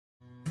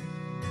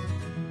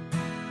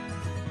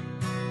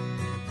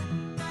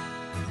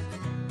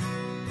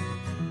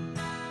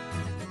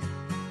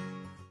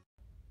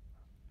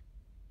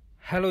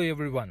Hello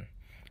everyone,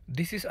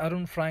 this is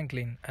Arun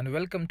Franklin and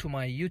welcome to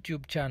my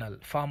YouTube channel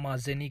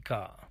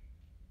PHARMACEUTICAL.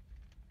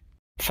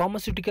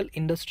 Pharmaceutical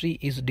industry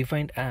is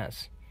defined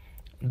as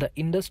the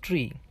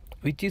industry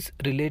which is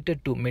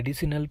related to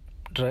medicinal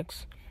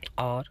drugs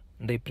or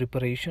their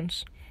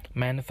preparations,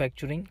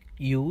 manufacturing,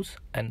 use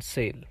and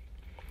sale.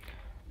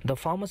 The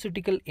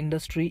pharmaceutical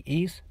industry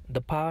is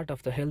the part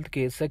of the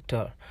healthcare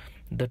sector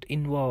that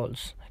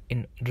involves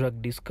in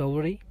drug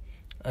discovery,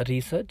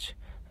 research,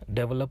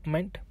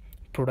 development,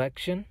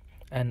 production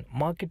and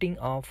marketing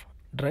of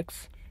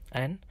drugs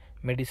and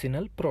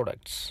medicinal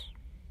products.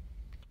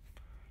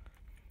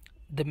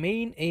 The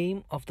main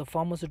aim of the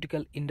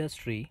pharmaceutical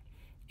industry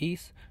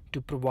is to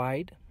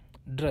provide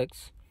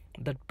drugs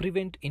that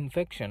prevent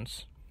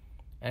infections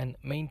and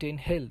maintain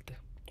health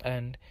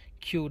and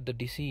cure the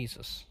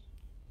diseases.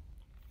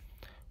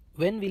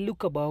 When we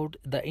look about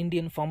the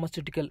Indian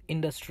pharmaceutical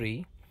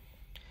industry,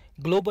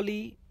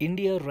 globally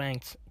India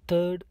ranks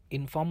third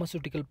in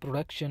pharmaceutical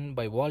production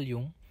by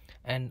volume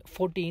and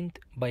 14th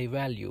by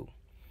value.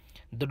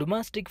 The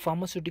domestic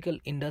pharmaceutical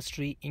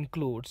industry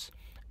includes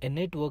a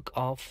network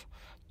of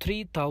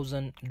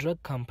 3,000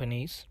 drug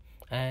companies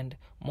and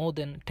more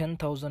than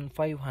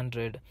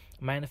 10,500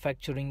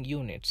 manufacturing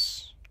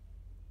units.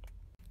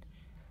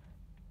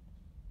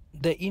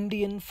 The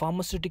Indian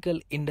pharmaceutical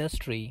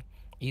industry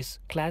is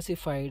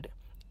classified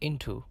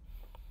into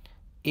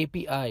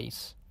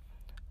APIs,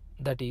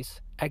 that is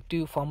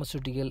active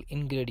pharmaceutical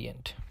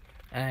ingredient,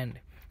 and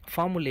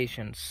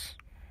formulations.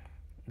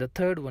 The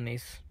third one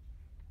is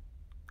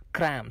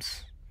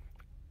CRAMS,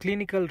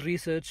 clinical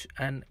research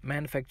and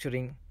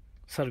manufacturing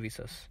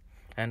services,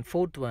 and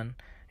fourth one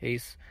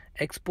is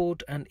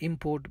export and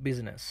import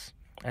business,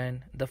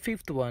 and the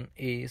fifth one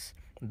is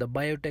the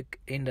biotech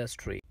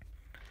industry.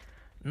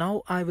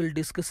 Now I will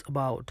discuss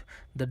about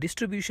the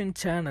distribution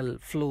channel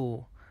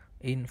flow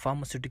in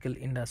pharmaceutical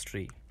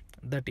industry,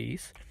 that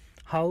is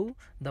how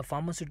the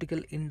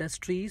pharmaceutical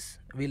industries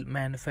will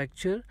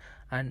manufacture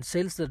and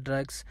sells the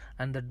drugs,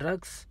 and the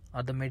drugs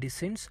or the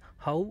medicines,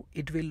 how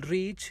it will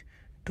reach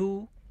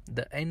to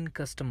the end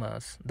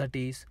customers, that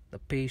is the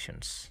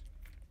patients.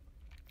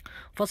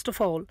 First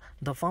of all,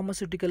 the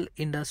pharmaceutical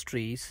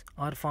industries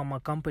or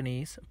pharma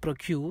companies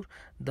procure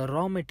the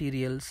raw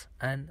materials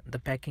and the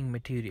packing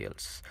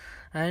materials,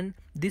 and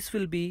this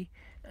will be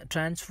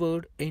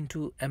transferred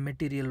into a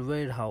material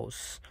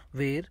warehouse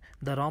where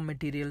the raw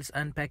materials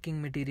and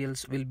packing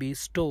materials will be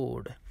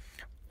stored,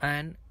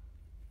 and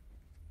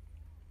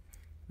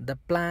the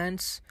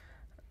plants,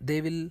 they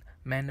will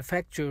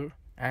manufacture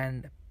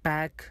and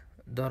pack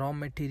the raw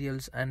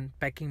materials and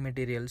packing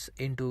materials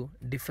into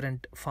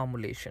different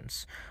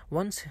formulations.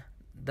 Once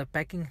the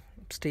packing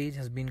stage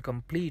has been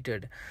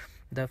completed,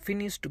 the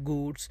finished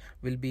goods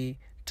will be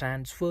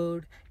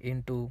transferred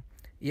into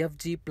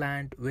FG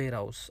plant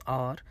warehouse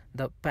or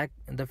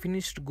the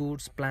finished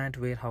goods plant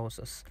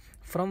warehouses,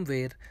 from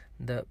where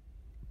the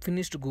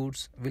finished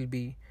goods will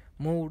be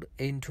moved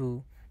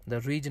into the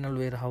regional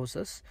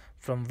warehouses,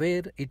 from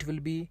where it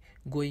will be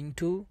going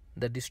to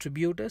the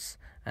distributors,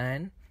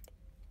 and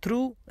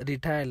through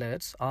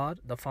retailers or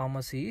the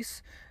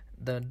pharmacies,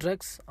 the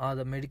drugs or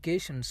the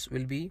medications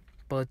will be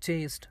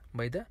purchased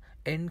by the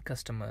end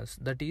customers,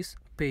 that is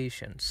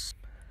patients.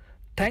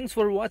 Thanks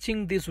for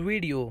watching this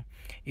video.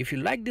 If you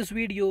like this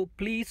video,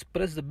 please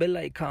press the bell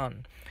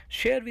icon,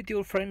 share with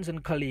your friends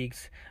and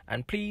colleagues,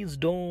 and please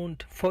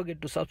don't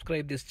forget to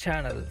subscribe this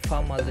channel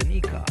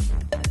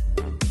PHARMACEUTICAL.